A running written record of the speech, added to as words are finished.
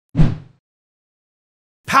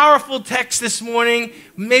Powerful text this morning,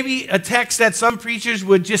 maybe a text that some preachers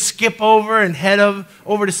would just skip over and head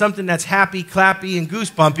over to something that's happy, clappy, and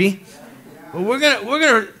goosebumpy. But we're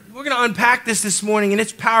gonna unpack this morning, and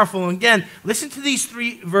it's powerful. And again, listen to these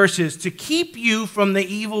 3 verses. To keep you from the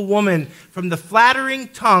evil woman, from the flattering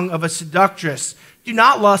tongue of a seductress. Do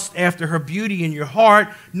not lust after her beauty in your heart,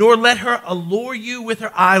 nor let her allure you with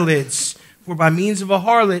her eyelids. For by means of a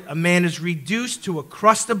harlot, a man is reduced to a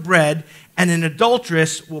crust of bread, and an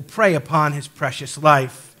adulteress will prey upon his precious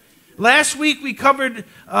life. Last week we covered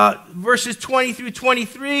verses 20 through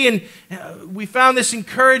 23, and we found this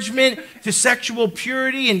encouragement to sexual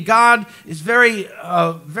purity, and God is very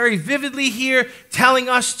vividly here telling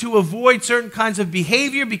us to avoid certain kinds of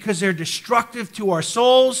behavior because they're destructive to our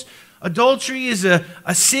souls. Adultery is a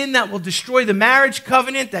sin that will destroy the marriage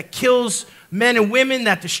covenant, that kills men and women,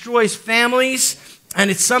 that destroys families. And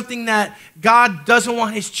it's something that God doesn't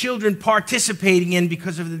want his children participating in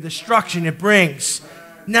because of the destruction it brings.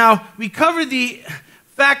 Now, we covered the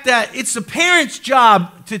fact that it's the parents'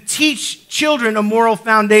 job to teach children a moral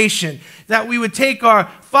foundation, that we would take our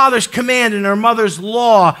father's command and our mother's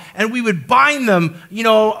law, and we would bind them,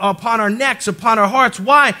 upon our necks, upon our hearts.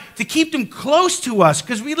 Why? To keep them close to us,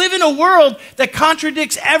 because we live in a world that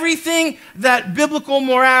contradicts everything that biblical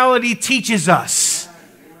morality teaches us.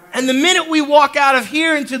 And the minute we walk out of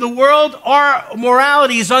here into the world, our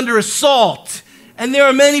morality is under assault. And there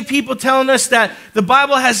are many people telling us that the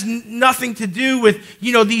Bible has nothing to do with,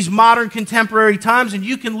 these modern contemporary times, and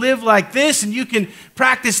you can live like this and you can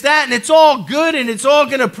practice that, and it's all good and it's all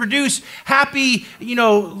going to produce happy,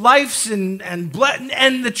 lives and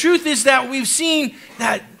the truth is that we've seen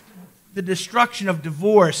that the destruction of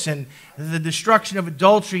divorce and the destruction of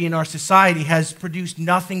adultery in our society has produced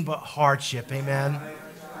nothing but hardship. Amen.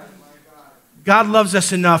 God loves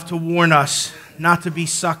us enough to warn us not to be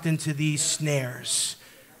sucked into these snares.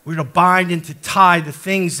 We're to bind and to tie the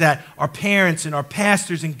things that our parents and our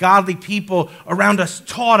pastors and godly people around us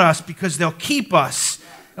taught us because they'll keep us.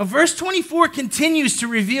 Now, verse 24 continues to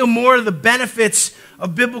reveal more of the benefits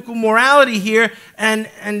of biblical morality here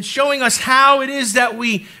and showing us how it is that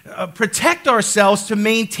we protect ourselves to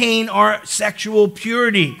maintain our sexual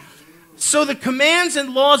purity. So the commands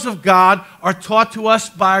and laws of God are taught to us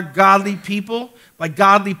by our godly people, by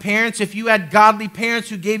godly parents. If you had godly parents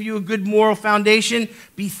who gave you a good moral foundation,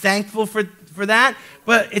 be thankful for that.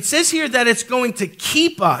 But it says here that it's going to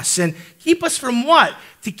keep us. And keep us from what?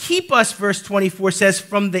 To keep us, verse 24 says,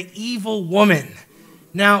 from the evil woman.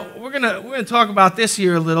 Now, we're gonna talk about this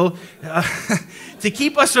here a little. To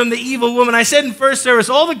keep us from the evil woman. I said in first service,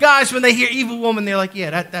 all the guys, when they hear evil woman, they're like,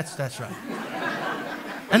 yeah, that's right.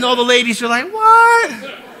 And all the ladies are like, what?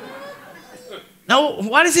 Now,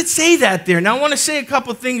 why does it say that there? Now, I want to say a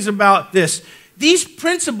couple things about this. These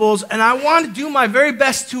principles, and I want to do my very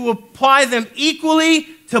best to apply them equally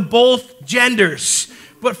to both genders.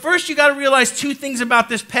 But first, you got to realize 2 things about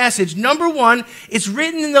this passage. Number 1, it's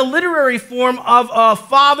written in the literary form of a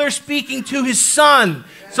father speaking to his son.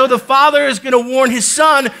 So the father is going to warn his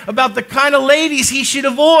son about the kind of ladies he should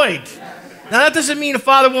avoid. Now, that doesn't mean a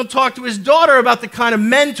father won't talk to his daughter about the kind of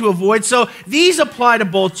men to avoid. So these apply to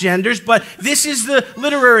both genders, but this is the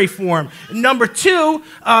literary form. Number 2,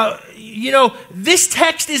 this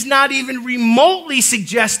text is not even remotely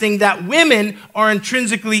suggesting that women are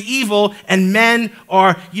intrinsically evil and men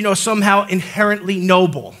are, somehow inherently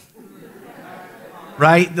noble.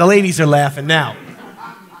 Right? The ladies are laughing now.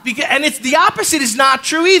 And it's the opposite is not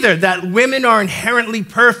true either, that women are inherently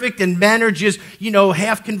perfect and men are just,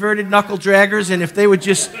 half-converted knuckle draggers. And if they would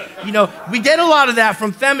just, we get a lot of that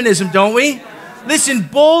from feminism, don't we? Listen,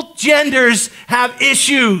 both genders have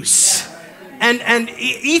issues. And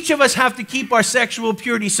each of us have to keep our sexual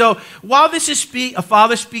purity. So while this is a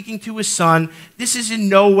father speaking to his son, this is in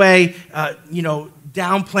no way,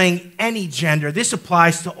 downplaying any gender. This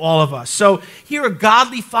applies to all of us. So here a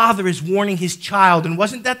godly father is warning his child, and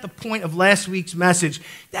wasn't that the point of last week's message?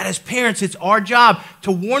 That as parents, it's our job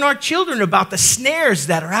to warn our children about the snares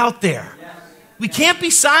that are out there. We can't be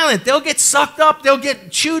silent. They'll get sucked up. They'll get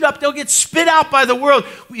chewed up. They'll get spit out by the world.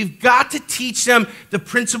 We've got to teach them the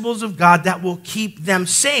principles of God that will keep them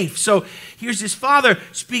safe. So here's his father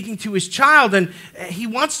speaking to his child, and he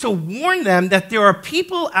wants to warn them that there are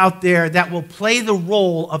people out there that will play the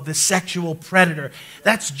role of the sexual predator.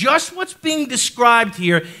 That's just what's being described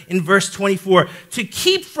here in verse 24. To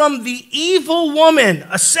keep from the evil woman,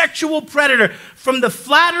 a sexual predator, from the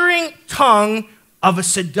flattering tongue of a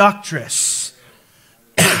seductress.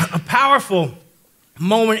 A powerful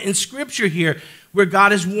moment in Scripture here where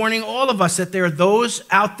God is warning all of us that there are those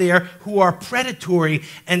out there who are predatory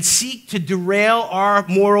and seek to derail our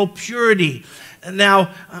moral purity.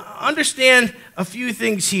 Now, understand a few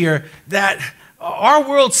things here, that our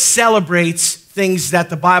world celebrates things that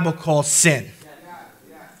the Bible calls sin.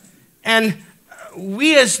 And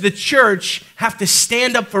we as the church have to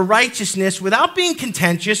stand up for righteousness without being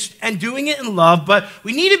contentious and doing it in love, but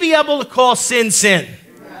we need to be able to call sin, sin.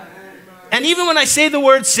 And even when I say the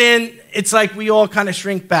word sin, it's like we all kind of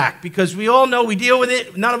shrink back because we all know we deal with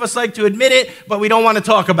it. None of us like to admit it, but we don't want to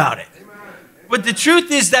talk about it. But the truth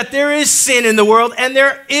is that there is sin in the world and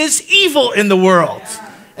there is evil in the world.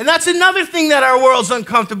 And that's another thing that our world's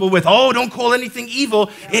uncomfortable with. Oh, don't call anything evil.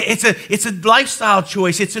 It's a lifestyle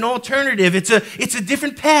choice. It's an alternative. It's a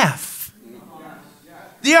different path.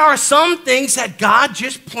 There are some things that God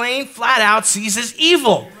just plain flat out sees as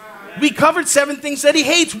evil. We covered 7 things that he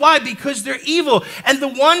hates. Why? Because they're evil. And the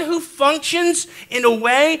one who functions in a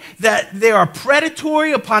way that they are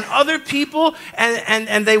predatory upon other people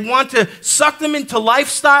and they want to suck them into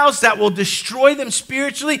lifestyles that will destroy them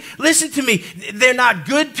spiritually. Listen to me. They're not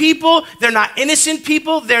good people. They're not innocent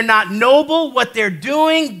people. They're not noble. What they're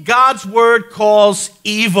doing, God's word calls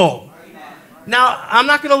evil. Now, I'm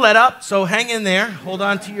not going to let up, so hang in there. Hold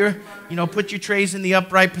on to your, put your trays in the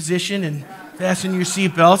upright position and fasten your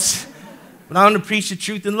seatbelts. But I want to preach the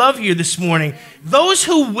truth in love here this morning. Those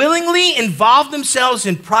who willingly involve themselves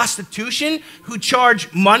in prostitution, who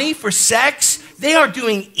charge money for sex, they are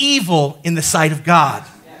doing evil in the sight of God.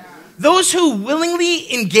 Those who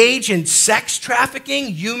willingly engage in sex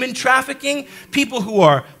trafficking, human trafficking, people who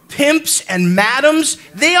are pimps and madams,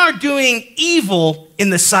 they are doing evil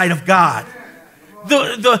in the sight of God.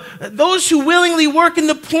 Those who willingly work in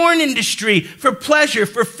the porn industry for pleasure,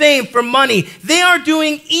 for fame, for money, they are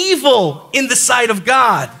doing evil in the sight of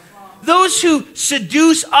God. Those who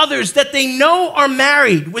seduce others that they know are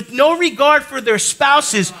married with no regard for their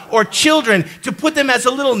spouses or children to put them as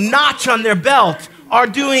a little notch on their belt are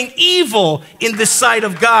doing evil in the sight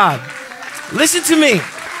of God. Listen to me.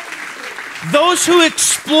 Those who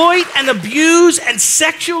exploit and abuse and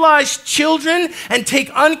sexualize children and take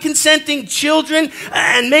unconsenting children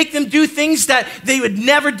and make them do things that they would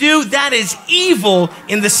never do, that is evil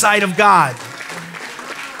in the sight of God.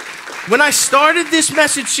 When I started this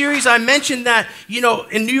message series, I mentioned that,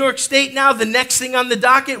 in New York State now, the next thing on the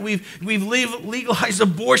docket, we've legalized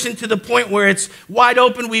abortion to the point where it's wide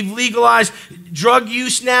open. We've legalized drug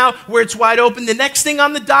use now where it's wide open. The next thing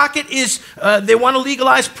on the docket is they want to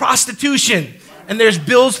legalize prostitution. And there's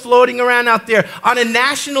bills floating around out there. On a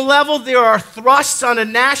national level, there are thrusts on a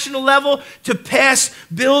national level to pass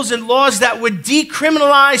bills and laws that would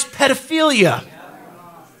decriminalize pedophilia,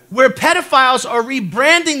 where pedophiles are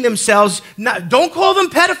rebranding themselves. Don't call them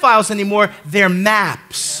pedophiles anymore. They're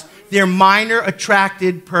MAPs. They're minor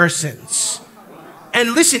attracted persons.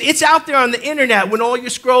 And listen, it's out there on the internet when all you're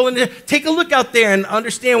scrolling. Take a look out there and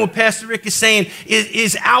understand what Pastor Rick is saying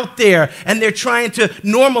is out there. And they're trying to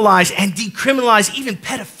normalize and decriminalize even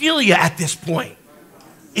pedophilia at this point.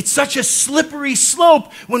 It's such a slippery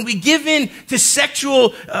slope. When we give in to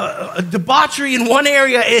sexual debauchery in one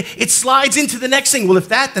area, it slides into the next thing. Well, if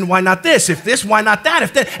that, then why not this? If this, why not that?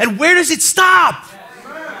 If that, and where does it stop?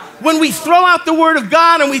 When we throw out the Word of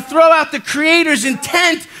God and we throw out the Creator's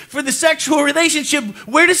intent for the sexual relationship,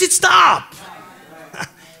 where does it stop?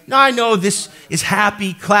 Now, I know this is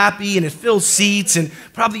happy, clappy, and it fills seats, and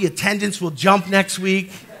probably attendance will jump next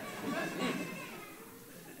week.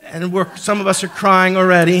 And some of us are crying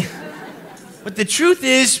already. But the truth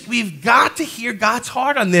is, we've got to hear God's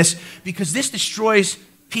heart on this because this destroys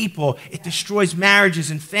people. It destroys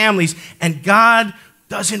marriages and families. And God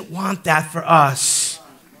doesn't want that for us.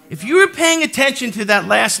 If you were paying attention to that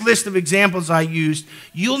last list of examples I used,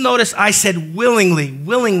 you'll notice I said willingly,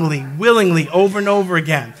 willingly, willingly over and over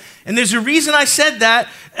again. And there's a reason I said that.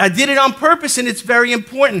 I did it on purpose, and it's very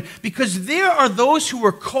important because there are those who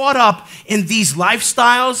were caught up in these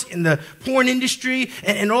lifestyles, in the porn industry,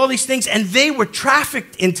 and all these things, and they were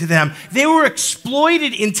trafficked into them. They were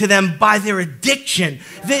exploited into them by their addiction.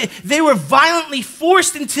 They were violently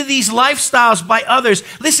forced into these lifestyles by others.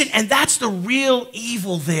 Listen, and that's the real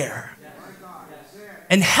evil there.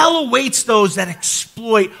 And hell awaits those that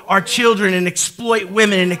exploit our children and exploit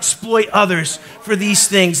women and exploit others for these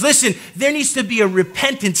things. Listen, there needs to be a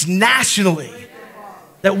repentance nationally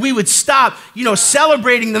that we would stop,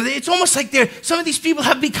 celebrating them. It's almost like some of these people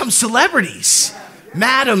have become celebrities.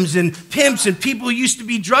 Madams and pimps and people who used to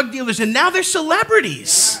be drug dealers, and now they're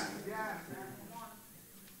celebrities.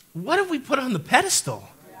 What have we put on the pedestal?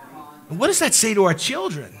 And what does that say to our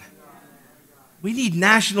children? We need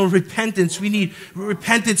national repentance. We need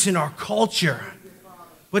repentance in our culture.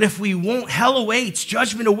 But if we won't, hell awaits,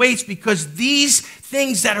 judgment awaits, because these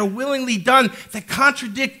things that are willingly done that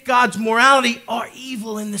contradict God's morality are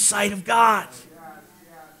evil in the sight of God.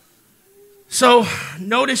 So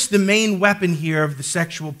notice the main weapon here of the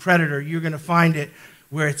sexual predator. You're going to find it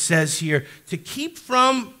where it says here, to keep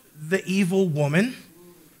from the evil woman,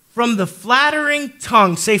 from the flattering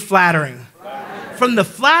tongue, say flattering, from the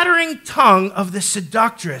flattering tongue of the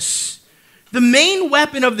seductress. The main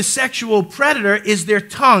weapon of the sexual predator is their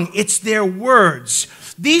tongue. It's their words.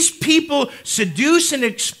 These people seduce and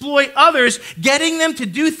exploit others, getting them to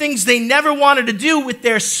do things they never wanted to do with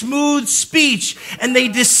their smooth speech, and they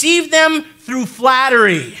deceive them through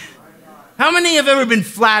flattery. How many have ever been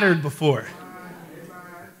flattered before?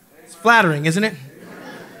 It's flattering, isn't it?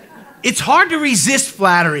 It's hard to resist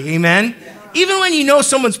flattery, amen? Even when you know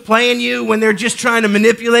someone's playing you, when they're just trying to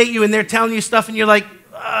manipulate you and they're telling you stuff and you're like,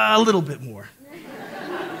 a little bit more.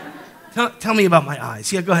 Tell me about my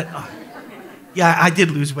eyes. Yeah, go ahead. Oh. Yeah, I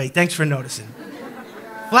did lose weight. Thanks for noticing.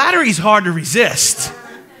 Flattery's hard to resist.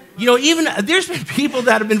 You know, even there's been people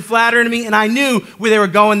that have been flattering me, and I knew where they were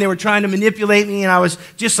going. They were trying to manipulate me, and I was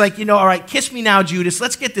just like, all right, kiss me now, Judas.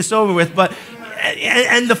 Let's get this over with. But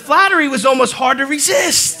and the flattery was almost hard to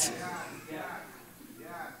resist.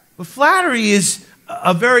 But flattery is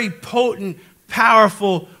a very potent,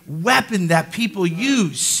 powerful weapon that people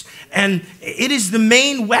use. And it is the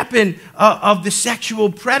main weapon of the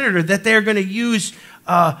sexual predator, that they're going to use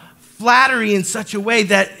flattery in such a way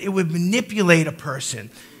that it would manipulate a person.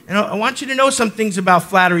 And I want you to know some things about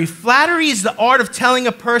flattery. Flattery is the art of telling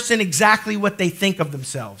a person exactly what they think of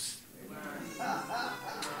themselves.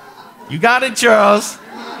 You got it, Charles.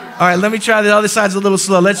 All right, let me try the other side's a little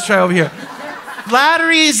slow. Let's try over here.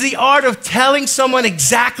 Flattery is the art of telling someone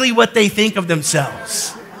exactly what they think of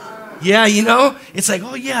themselves. Yeah, it's like,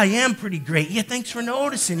 oh yeah, I am pretty great. Yeah, thanks for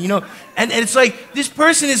noticing, And it's like, this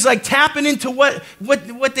person is like tapping into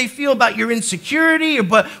what they feel about your insecurity, or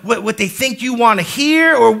what they think you want to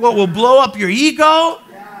hear, or what will blow up your ego.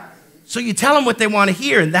 So you tell them what they want to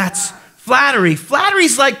hear, and that's flattery.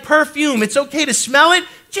 Flattery's like perfume. It's okay to smell it,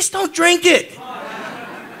 just don't drink it.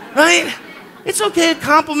 Right? It's okay to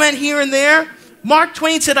compliment here and there. Mark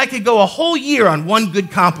Twain said I could go a whole year on one good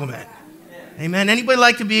compliment. Amen. Anybody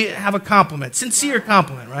like to have a compliment? Sincere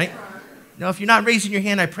compliment, right? Now, if you're not raising your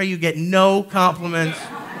hand, I pray you get no compliments.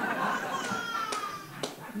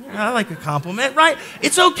 I like a compliment, right?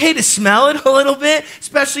 It's okay to smell it a little bit,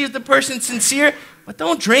 especially if the person's sincere, but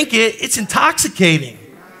don't drink it. It's intoxicating.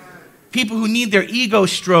 People who need their ego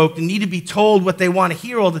stroked and need to be told what they want to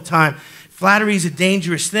hear all the time. Flattery is a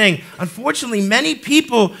dangerous thing. Unfortunately, many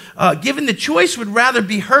people, given the choice, would rather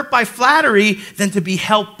be hurt by flattery than to be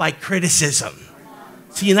helped by criticism.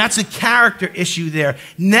 See, and that's a character issue there.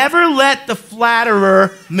 Never let the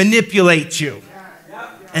flatterer manipulate you.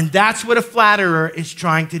 And that's what a flatterer is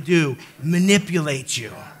trying to do, manipulate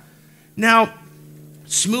you. Now,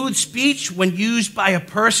 smooth speech, when used by a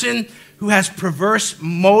person who has perverse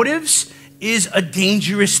motives, is a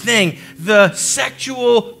dangerous thing. The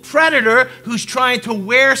sexual predator who's trying to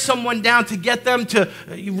wear someone down to get them to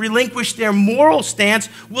relinquish their moral stance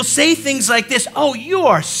will say things like this: oh, you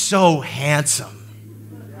are so handsome.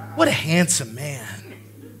 What a handsome man.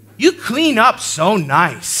 You clean up so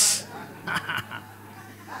nice.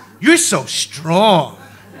 You're so strong.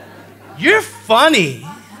 You're funny.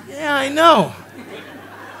 Yeah, I know.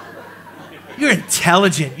 You're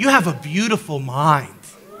intelligent. You have a beautiful mind.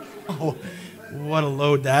 Oh, what a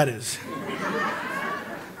load that is.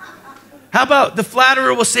 How about the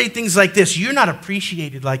flatterer will say things like this: you're not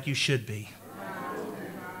appreciated like you should be.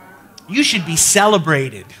 You should be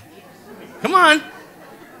celebrated. Come on.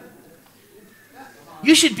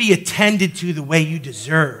 You should be attended to the way you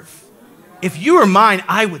deserve. If you were mine,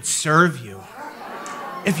 I would serve you.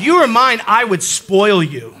 If you were mine, I would spoil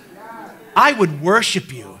you. I would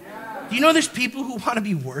worship you. Do you know there's people who want to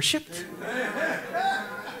be worshiped?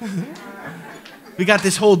 We got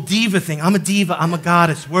this whole diva thing. I'm a diva. I'm a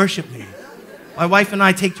goddess. Worship me. My wife and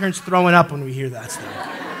I take turns throwing up when we hear that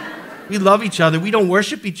stuff. We love each other. We don't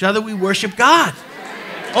worship each other. We worship God.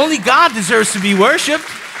 Only God deserves to be worshiped.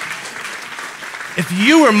 If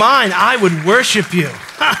you were mine, I would worship you.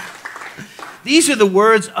 These are the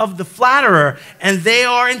words of the flatterer, and they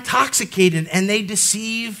are intoxicated, and they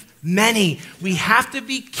deceive many. We have to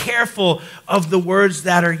be careful of the words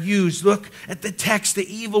that are used. Look at the text: the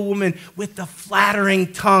evil woman with the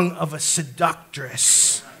flattering tongue of a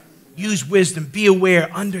seductress. Use wisdom, be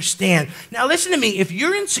aware, understand. Now listen to me. If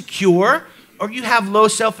you're insecure, or you have low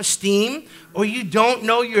self-esteem, or you don't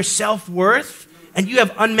know your self-worth, and you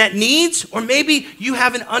have unmet needs, or maybe you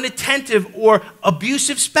have an unattentive or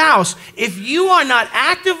abusive spouse, if you are not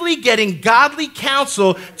actively getting godly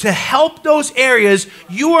counsel to help those areas,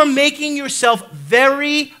 you are making yourself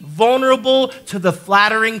very vulnerable to the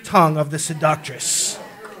flattering tongue of the seductress.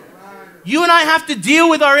 You and I have to deal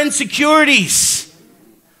with our insecurities.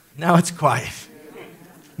 Now it's quiet.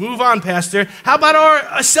 Move on, Pastor. How about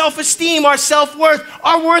our self-esteem, our self-worth?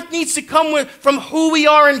 Our worth needs to come from who we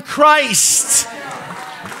are in Christ.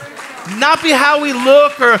 Not be how we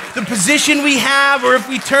look or the position we have or if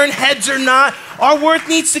we turn heads or not. Our worth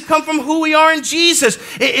needs to come from who we are in Jesus.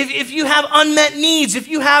 If you have unmet needs, if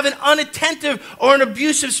you have an unattentive or an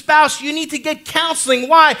abusive spouse, you need to get counseling.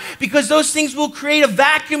 Why? Because those things will create a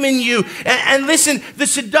vacuum in you. And listen, the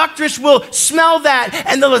seductress will smell that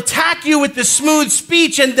and they'll attack you with the smooth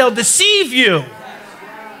speech and they'll deceive you.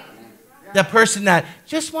 That person that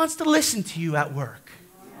just wants to listen to you at work.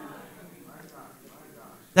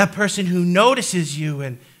 That person who notices you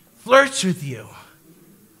and flirts with you.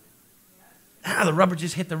 The rubber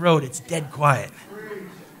just hit the road. It's dead quiet.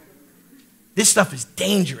 This stuff is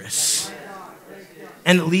dangerous.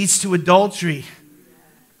 And it leads to adultery.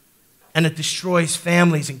 And it destroys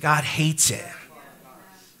families, and God hates it.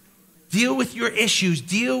 Deal with your issues.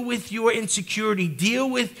 Deal with your insecurity. Deal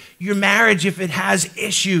with your marriage if it has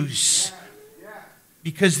issues.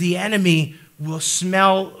 Because the enemy will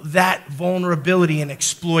smell that vulnerability and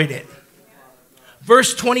exploit it.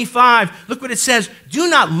 Verse 25, look what it says. Do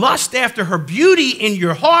not lust after her beauty in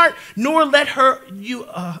your heart, nor let her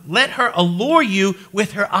allure you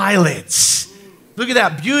with her eyelids. Look at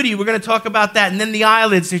that beauty. We're going to talk about that. And then the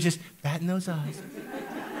eyelids, they're just batting those eyes.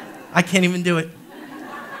 I can't even do it.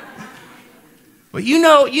 But you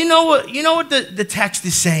know what the text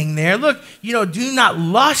is saying there. Look, do not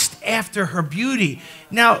lust after her beauty.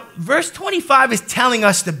 Now, verse 25 is telling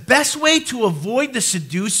us the best way to avoid the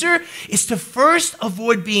seducer is to first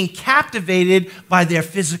avoid being captivated by their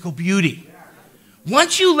physical beauty.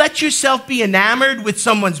 Once you let yourself be enamored with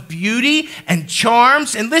someone's beauty and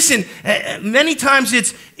charms, and listen, many times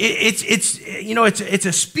it's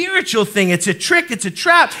a spiritual thing, it's a trick, it's a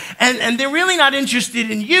trap, and they're really not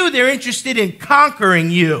interested in you, they're interested in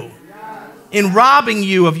conquering you, in robbing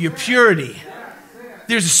you of your purity.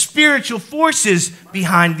 There's spiritual forces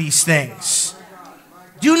behind these things.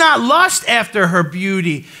 Do not lust after her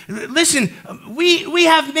beauty. Listen, we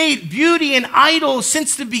have made beauty an idol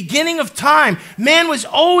since the beginning of time. Man was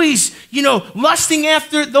always, lusting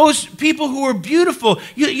after those people who were beautiful.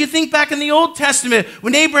 You think back in the Old Testament,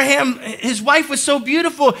 when Abraham, his wife was so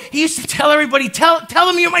beautiful, he used to tell everybody, tell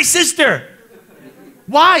them you're my sister.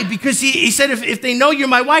 Why? Because he said, if they know you're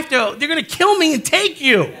my wife, they're going to kill me and take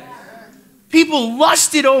you. People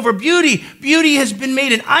lusted over beauty. Beauty has been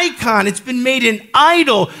made an icon. It's been made an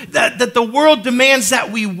idol that the world demands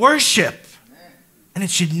that we worship. And it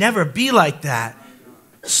should never be like that.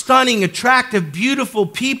 Stunning, attractive, beautiful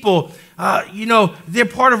people, they're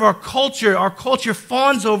part of our culture. Our culture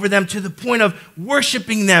fawns over them to the point of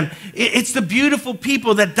worshiping them. It's the beautiful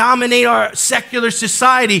people that dominate our secular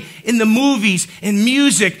society in the movies, in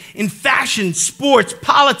music, in fashion, sports,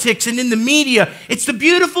 politics, and in the media. It's the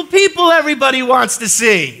beautiful people everybody wants to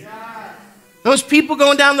see. Those people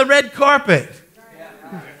going down the red carpet.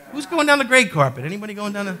 Who's going down the gray carpet? Anybody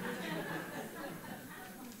going down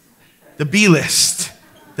the B-list?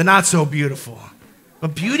 The not so beautiful.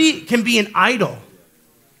 But beauty can be an idol.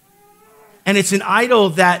 And it's an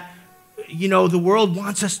idol that, the world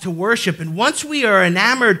wants us to worship. And once we are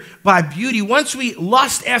enamored by beauty, once we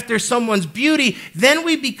lust after someone's beauty, then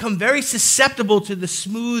we become very susceptible to the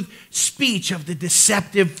smooth speech of the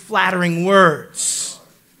deceptive, flattering words.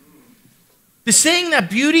 The saying that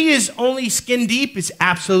beauty is only skin deep is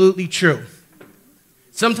absolutely true.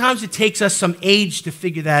 Sometimes it takes us some age to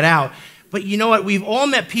figure that out. But you know what? We've all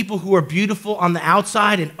met people who are beautiful on the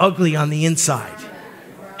outside and ugly on the inside.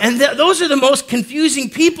 And those are the most confusing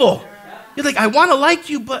people. You're like, I want to like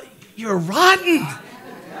you, but you're rotten.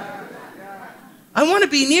 I want to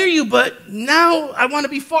be near you, but now I want to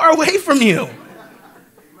be far away from you.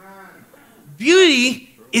 Beauty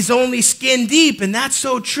is only skin deep, and that's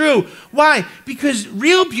so true. Why? Because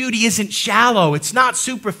real beauty isn't shallow. It's not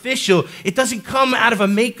superficial. It doesn't come out of a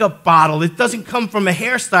makeup bottle. It doesn't come from a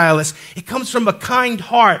hairstylist. It comes from a kind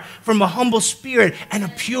heart, from a humble spirit, and a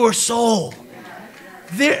pure soul.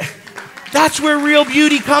 That's where real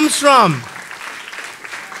beauty comes from.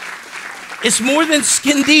 It's more than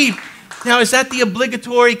skin deep. Now, is that the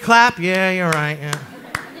obligatory clap? Yeah, you're right.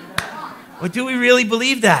 Yeah. Or do we really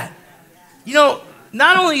believe that?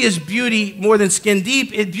 Not only is beauty more than skin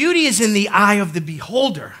deep, beauty is in the eye of the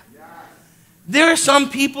beholder. There are some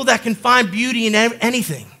people that can find beauty in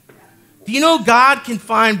anything. Do you know God can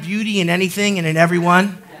find beauty in anything and in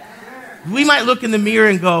everyone? We might look in the mirror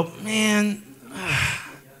and go, man,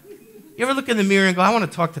 you ever look in the mirror and go, I want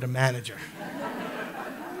to talk to the manager.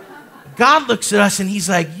 God looks at us and he's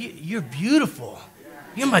like, you're beautiful.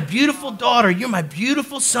 You're my beautiful daughter. You're my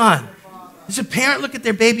beautiful son. Does a parent look at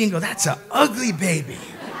their baby and go, that's an ugly baby?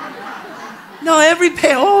 No, every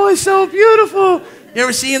parent, oh, it's so beautiful. You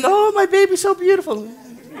ever see him, oh, my baby's so beautiful.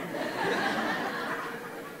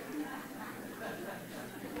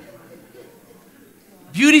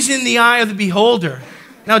 Beauty's in the eye of the beholder.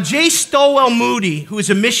 Now, J. Stowell Moody, who is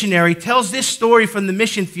a missionary, tells this story from the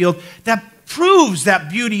mission field that proves that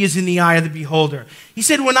beauty is in the eye of the beholder. He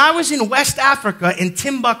said, when I was in West Africa, in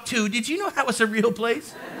Timbuktu, did you know that was a real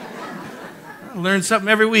place? I learn something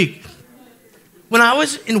every week. When I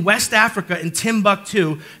was in West Africa, in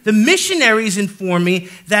Timbuktu, the missionaries informed me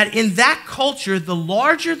that in that culture, the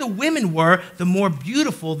larger the women were, the more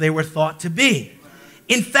beautiful they were thought to be.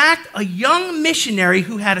 In fact, a young missionary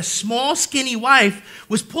who had a small, skinny wife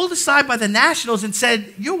was pulled aside by the nationals and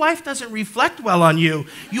said, your wife doesn't reflect well on you.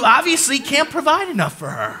 You obviously can't provide enough for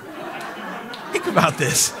her. Think about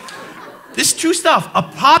this. This is true stuff. A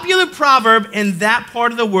popular proverb in that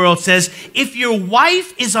part of the world says, if your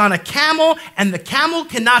wife is on a camel and the camel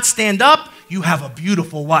cannot stand up, you have a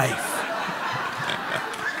beautiful wife.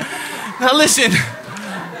 Now listen,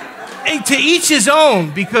 to each his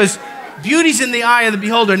own, because beauty's in the eye of the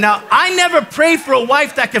beholder. Now, I never prayed for a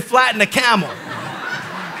wife that could flatten a camel.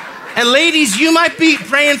 And ladies, you might be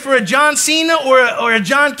praying for a John Cena or a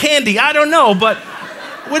John Candy. I don't know, but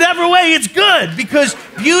whatever way, it's good because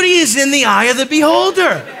beauty is in the eye of the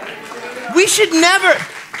beholder. We should never,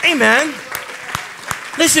 amen.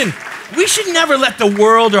 Listen, we should never let the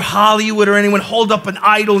world or Hollywood or anyone hold up an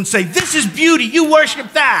idol and say, this is beauty, you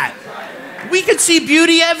worship that. We can see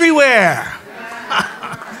beauty everywhere.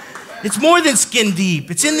 It's more than skin deep.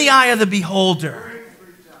 It's in the eye of the beholder.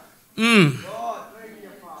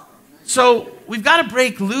 So we've got to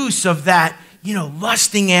break loose of that,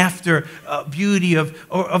 lusting after beauty,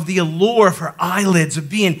 of the allure of her eyelids, of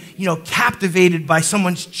being, captivated by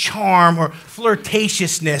someone's charm or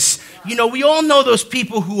flirtatiousness. We all know those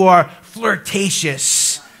people who are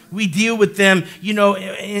flirtatious. We deal with them,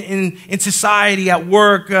 in society, at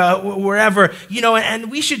work, wherever,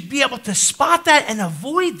 and we should be able to spot that and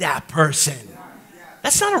avoid that person.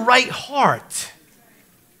 That's not a right heart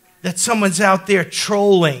that someone's out there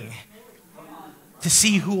trolling to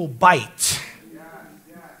see who will bite.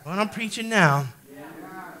 Well, I'm preaching now.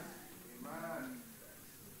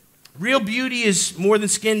 Real beauty is more than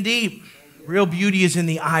skin deep. Real beauty is in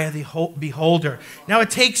the eye of the beholder. Now, it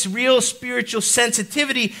takes real spiritual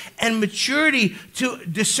sensitivity and maturity to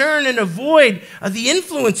discern and avoid the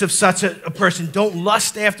influence of such a person. Don't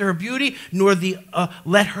lust after her beauty, nor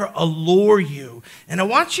let her allure you. And I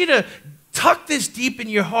want you to tuck this deep in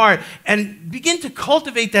your heart and begin to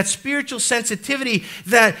cultivate that spiritual sensitivity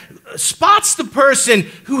that spots the person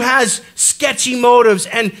who has sketchy motives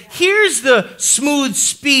and hears the smooth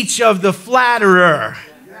speech of the flatterer,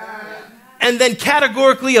 and then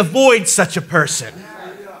categorically avoid such a person.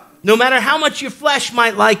 No matter how much your flesh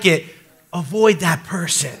might like it, avoid that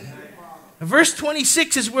person. Verse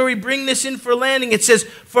 26 is where we bring this in for landing. It says,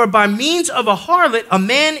 for by means of a harlot, a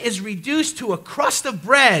man is reduced to a crust of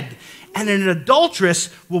bread, and an adulteress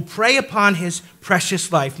will prey upon his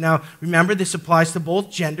precious life. Now, remember, this applies to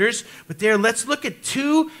both genders, but let's look at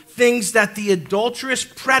two things that the adulterous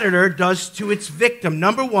predator does to its victim.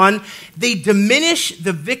 Number one, they diminish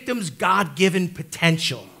the victim's God-given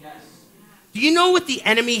potential. Yes. Do you know what the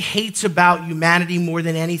enemy hates about humanity more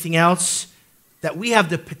than anything else? That we have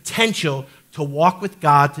the potential to walk with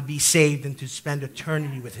God, to be saved, and to spend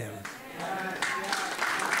eternity with him.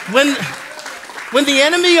 When the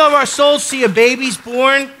enemy of our souls see a baby's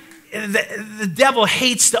born, the devil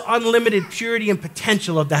hates the unlimited purity and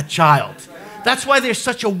potential of that child. That's why there's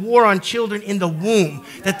such a war on children in the womb,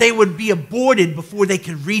 that they would be aborted before they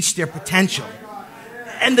could reach their potential.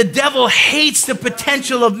 And the devil hates the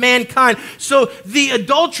potential of mankind. So the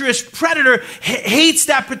adulterous predator hates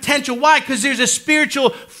that potential. Why? Because there's a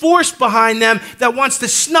spiritual force behind them that wants to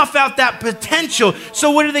snuff out that potential.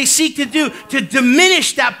 So what do they seek to do? To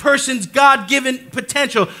diminish that person's God-given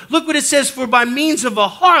potential. Look what it says, for by means of a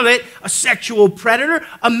harlot, a sexual predator,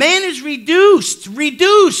 a man is reduced.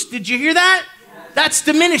 Reduced. Did you hear that? That's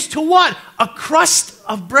diminished to what? A crust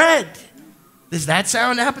of bread. Does that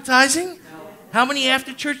sound appetizing? How many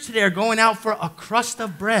after church today are going out for a crust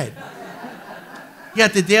of bread? Yeah,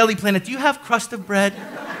 at the Daily Planet, do you have crust of bread?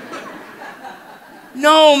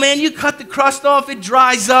 No, man, you cut the crust off, it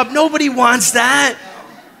dries up. Nobody wants that.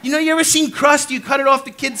 You know, you ever seen crust? You cut it off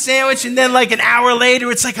the kid's sandwich, and then like an hour later,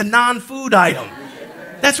 it's like a non-food item.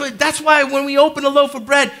 That's why when we open a loaf of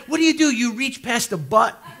bread, what do? You reach past the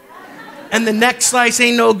butt, and the next slice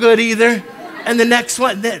ain't no good either. And the next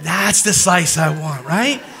one, that's the slice I want,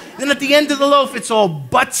 right? Then at the end of the loaf, it's all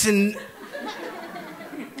butts and...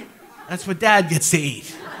 That's what Dad gets to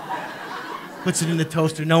eat. Puts it in the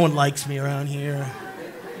toaster. No one likes me around here.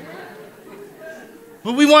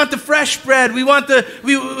 But we want the fresh bread. We want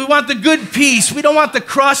the good piece. We don't want the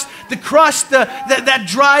crust. The crust, that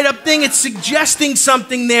dried up thing, it's suggesting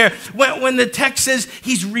something there. When the text says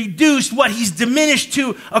he's reduced, he's diminished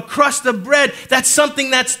to a crust of bread, that's something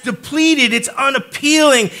that's depleted. It's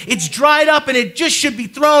unappealing. It's dried up and it just should be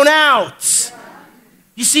thrown out.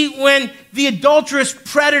 You see, when the adulterous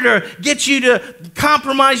predator gets you to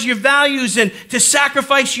compromise your values and to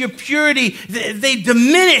sacrifice your purity, they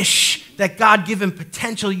diminish that God-given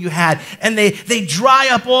potential you had. And they dry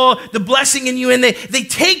up all the blessing in you, and they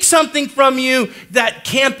take something from you that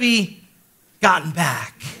can't be gotten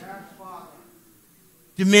back.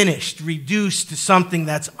 Diminished, reduced to something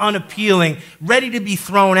that's unappealing, ready to be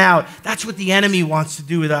thrown out. That's what the enemy wants to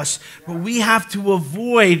do with us. But we have to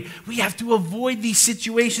avoid these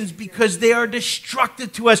situations because they are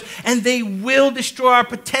destructive to us and they will destroy our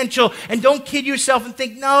potential. And don't kid yourself and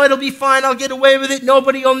think, no, it'll be fine, I'll get away with it,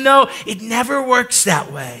 nobody will know. It never works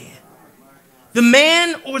that way. The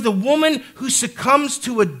man or the woman who succumbs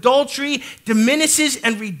to adultery diminishes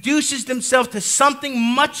and reduces themselves to something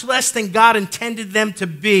much less than God intended them to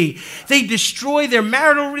be. They destroy their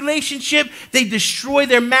marital relationship. They destroy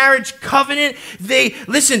their marriage covenant. They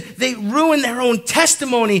ruin their own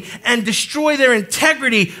testimony and destroy their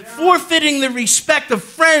integrity, forfeiting the respect of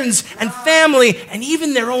friends and family and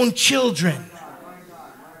even their own children.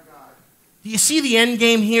 Do you see the end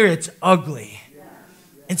game here? It's ugly.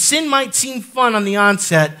 And sin might seem fun on the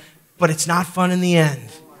onset, but it's not fun in the end.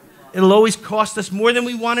 It'll always cost us more than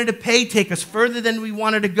we wanted to pay, take us further than we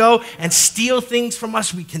wanted to go, and steal things from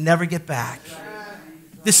us we can never get back.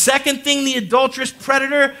 The second thing the adulterous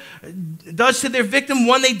predator does to their victim,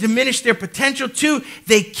 one, they diminish their potential. Two,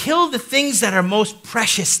 they kill the things that are most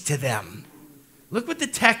precious to them. Look what the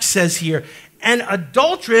text says here. An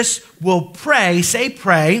adulteress will prey, say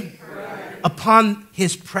pray, upon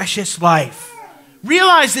his precious life.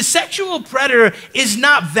 Realize the sexual predator is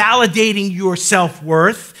not validating your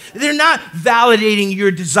self-worth. They're not validating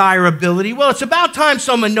your desirability. Well, it's about time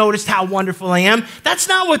someone noticed how wonderful I am. That's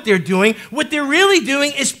not what they're doing. What they're really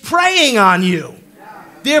doing is preying on you.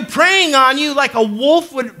 They're preying on you like a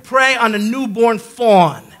wolf would prey on a newborn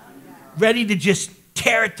fawn, ready to just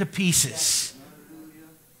tear it to pieces.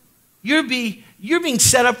 You're being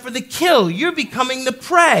set up for the kill. You're becoming the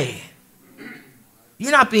prey.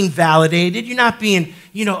 You're not being validated. You're not being,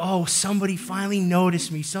 oh, somebody finally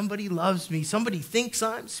noticed me. Somebody loves me. Somebody thinks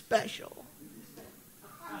I'm special.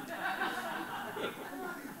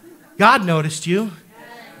 God noticed you.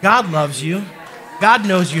 God loves you. God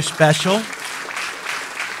knows you're special.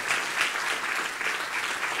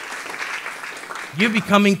 You're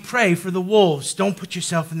becoming prey for the wolves. Don't put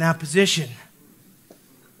yourself in that position.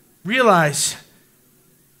 Realize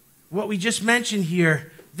what we just mentioned here.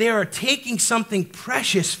 They are taking something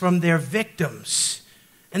precious from their victims.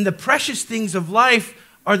 And the precious things of life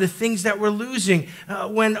are the things that we're losing.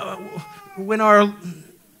 When our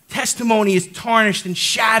testimony is tarnished and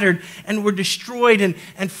shattered and we're destroyed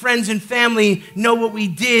and friends and family know what we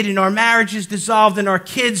did and our marriage is dissolved and our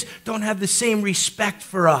kids don't have the same respect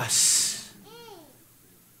for us.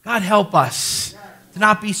 God help us to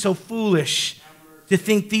not be so foolish to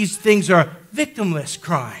think these things are victimless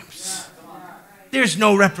crimes. There's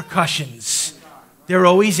no repercussions. There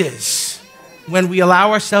always is. When we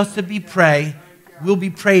allow ourselves to be prey, we'll be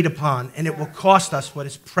preyed upon, and it will cost us what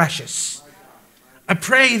is precious. I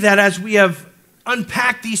pray that as we have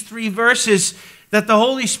unpacked these 3 verses, that the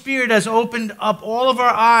Holy Spirit has opened up all of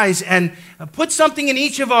our eyes and put something in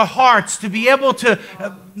each of our hearts to be able to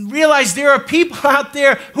realize there are people out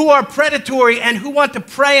there who are predatory and who want to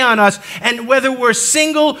prey on us. And whether we're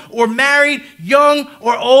single or married, young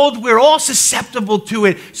or old, we're all susceptible to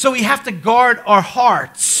it. So we have to guard our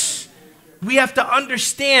hearts. We have to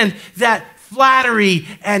understand that flattery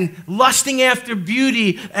and lusting after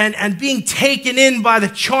beauty and being taken in by the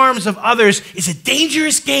charms of others is a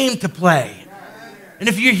dangerous game to play. And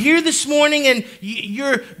if you're here this morning and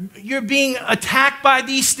you're being attacked by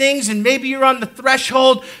these things and maybe you're on the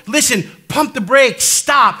threshold, listen, pump the brakes,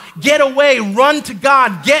 stop, get away, run to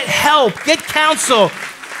God, get help, get counsel.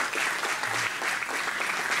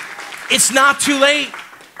 It's not too late.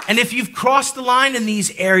 And if you've crossed the line in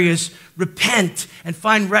these areas, repent and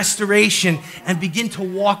find restoration and begin to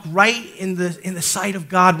walk right in the sight of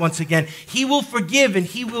God once again. He will forgive and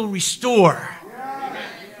He will restore.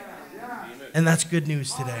 And that's good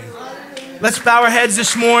news today. Let's bow our heads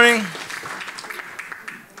this morning.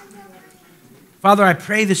 Father, I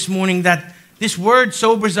pray this morning that this word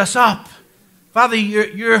sobers us up. Father,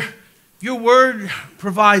 your word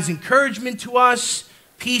provides encouragement to us,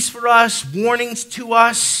 peace for us, warnings to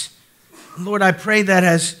us. And Lord, I pray that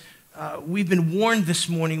as we've been warned this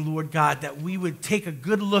morning, Lord God, that we would take a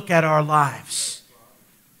good look at our lives,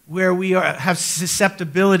 where we have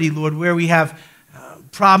susceptibility, Lord, where we have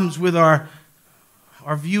problems with our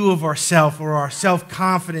view of ourselves or our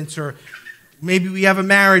self-confidence, or maybe we have a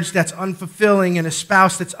marriage that's unfulfilling and a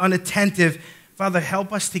spouse that's unattentive. Father,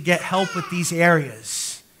 help us to get help with these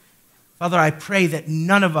areas. Father, I pray that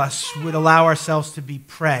none of us would allow ourselves to be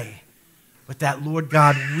prey, but that, Lord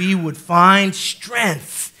God, we would find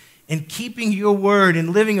strength in keeping your word and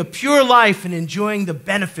living a pure life and enjoying the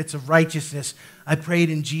benefits of righteousness. I pray it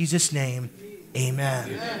in Jesus' name. Amen.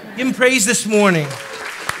 Give him praise this morning.